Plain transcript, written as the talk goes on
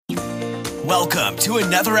Welcome to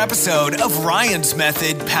another episode of Ryan's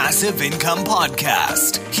Method Passive Income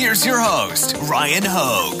Podcast. Here's your host, Ryan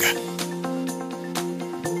Hogue.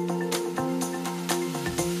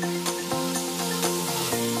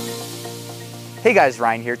 Hey guys,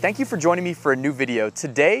 Ryan here. Thank you for joining me for a new video.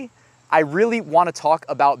 Today, I really want to talk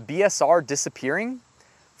about BSR disappearing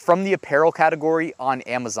from the apparel category on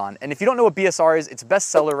Amazon. And if you don't know what BSR is, it's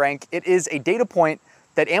bestseller rank. It is a data point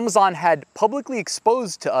that Amazon had publicly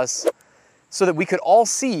exposed to us so that we could all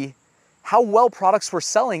see how well products were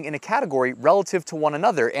selling in a category relative to one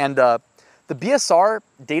another. And the BSR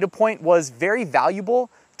data point was very valuable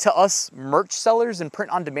to us merch sellers and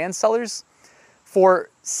print-on-demand sellers for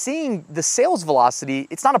seeing the sales velocity.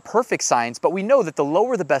 It's not a perfect science, but we know that the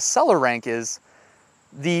lower the bestseller rank is,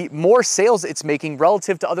 the more sales it's making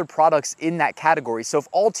relative to other products in that category. So if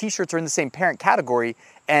all t-shirts are in the same parent category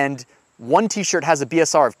and one t-shirt has a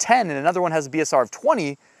BSR of 10 and another one has a BSR of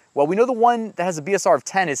 20, well, we know the one that has a BSR of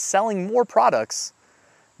 10 is selling more products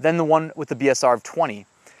than the one with the BSR of 20.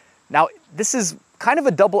 Now, this is kind of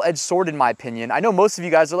a double-edged sword in my opinion. I know most of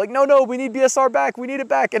you guys are like, no, we need BSR back, we need it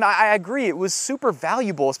back. And I agree, it was super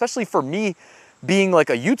valuable, especially for me being like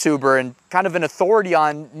a YouTuber and kind of an authority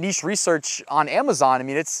on niche research on Amazon. I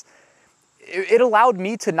mean, it allowed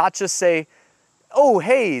me to not just say, oh,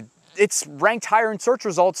 hey, it's ranked higher in search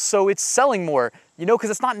results, so it's selling more, you know, because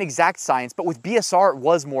it's not an exact science. But with BSR, it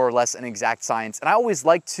was more or less an exact science. And I always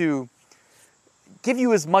like to give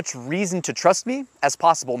you as much reason to trust me as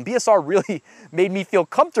possible. And BSR really made me feel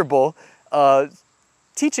comfortable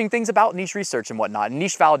teaching things about niche research and whatnot, and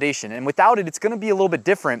niche validation. And without it, it's going to be a little bit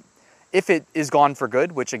different if it is gone for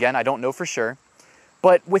good, which again, I don't know for sure.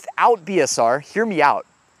 But without BSR, hear me out.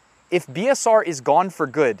 If BSR is gone for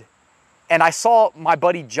good, and I saw my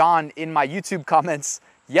buddy John in my YouTube comments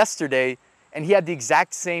yesterday, and he had the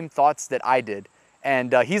exact same thoughts that I did.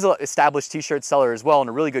 And he's an established t-shirt seller as well and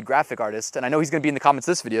a really good graphic artist. And I know he's gonna be in the comments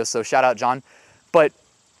of this video, so shout out John. But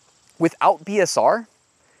without BSR,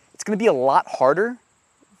 it's gonna be a lot harder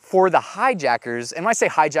for the hijackers. And when I say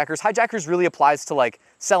hijackers really applies to like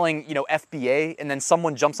selling, you know, FBA, and then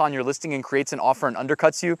someone jumps on your listing and creates an offer and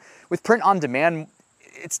undercuts you. With print on demand,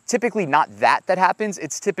 it's typically not that happens.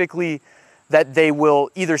 It's typically that they will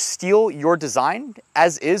either steal your design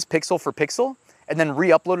as is, pixel for pixel, and then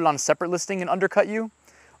re-upload it on a separate listing and undercut you,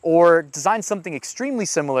 or design something extremely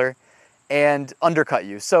similar and undercut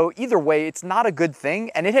you. So either way, it's not a good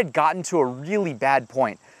thing, and it had gotten to a really bad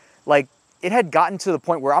point. Like, it had gotten to the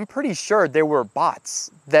point where I'm pretty sure there were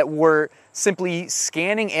bots that were simply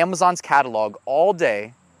scanning Amazon's catalog all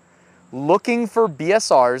day, looking for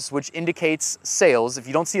BSRs, which indicates sales. If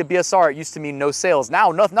you don't see a BSR, it used to mean no sales.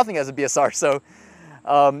 Now, nothing has a BSR. So,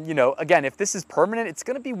 you know, again, if this is permanent, it's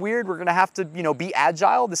going to be weird. We're going to have to, you know, be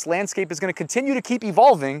agile. This landscape is going to continue to keep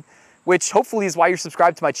evolving, which hopefully is why you're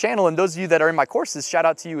subscribed to my channel. And those of you that are in my courses, shout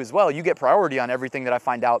out to you as well. You get priority on everything that I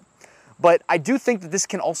find out. But I do think that this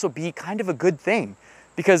can also be kind of a good thing,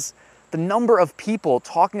 because the number of people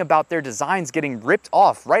talking about their designs getting ripped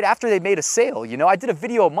off right after they made a sale. You know, I did a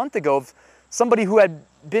video a month ago of somebody who had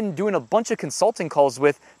been doing a bunch of consulting calls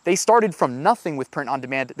with. They started from nothing with print on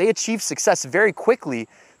demand. They achieved success very quickly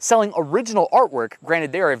selling original artwork.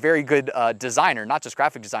 Granted, they are a very good designer, not just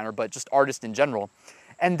graphic designer, but just artist in general.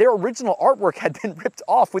 And their original artwork had been ripped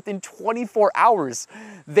off within 24 hours.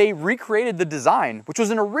 They recreated the design, which was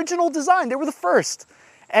an original design. They were the first.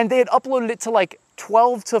 And they had uploaded it to like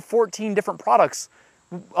 12 to 14 different products,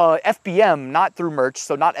 FBM, not through merch,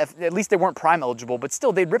 so not at least they weren't Prime eligible, but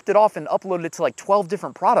still they ripped it off and uploaded it to like 12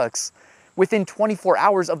 different products within 24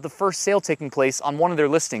 hours of the first sale taking place on one of their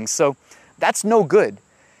listings. So that's no good.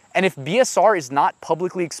 And if BSR is not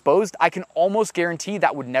publicly exposed, I can almost guarantee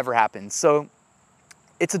that would never happen. So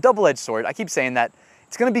it's a double-edged sword. I keep saying that.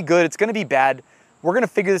 It's gonna be good, it's gonna be bad. We're gonna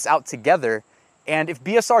figure this out together. And if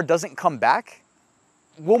BSR doesn't come back,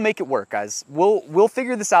 we'll make it work, guys. We'll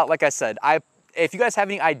figure this out. Like I said, if you guys have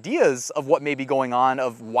any ideas of what may be going on,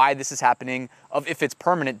 of why this is happening, of if it's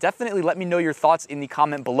permanent, definitely let me know your thoughts in the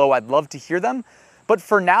comment below. I'd love to hear them. But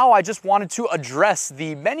for now, I just wanted to address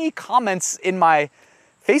the many comments in my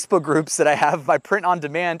Facebook groups that I have, my print on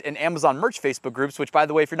demand and Amazon merch Facebook groups, which by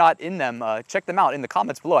the way, if you're not in them, check them out in the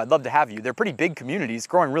comments below. I'd love to have you. They're pretty big communities,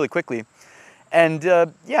 growing really quickly. And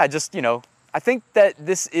yeah, just, you know, I think that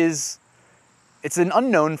it's an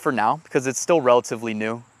unknown for now because it's still relatively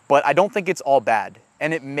new, but I don't think it's all bad.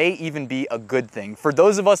 And it may even be a good thing. For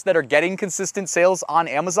those of us that are getting consistent sales on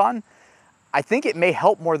Amazon, I think it may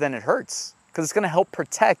help more than it hurts, because it's gonna help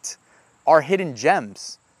protect our hidden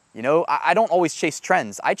gems. You know, I don't always chase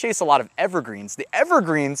trends. I chase a lot of evergreens. The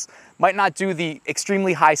evergreens might not do the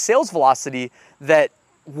extremely high sales velocity that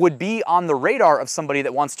would be on the radar of somebody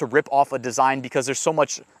that wants to rip off a design because there's so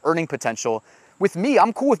much earning potential. With me,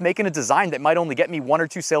 I'm cool with making a design that might only get me 1 or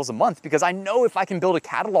 2 sales a month, because I know if I can build a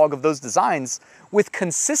catalog of those designs with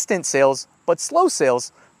consistent sales, but slow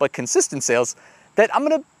sales, but consistent sales, that I'm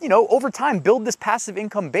gonna, over time build this passive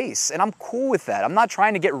income base. And I'm cool with that. I'm not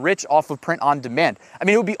trying to get rich off of print on demand. I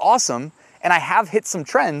mean, it would be awesome. And I have hit some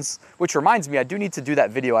trends, which reminds me, I do need to do that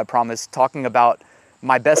video, I promise, talking about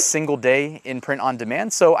my best single day in print on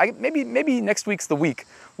demand. So maybe next week's the week.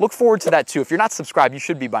 Look forward to that too. If you're not subscribed, you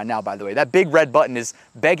should be by now, by the way. That big red button is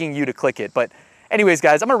begging you to click it. But anyways,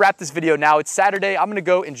 guys, I'm gonna wrap this video now. It's Saturday. I'm gonna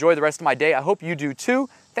go enjoy the rest of my day. I hope you do too.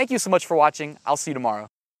 Thank you so much for watching. I'll see you tomorrow.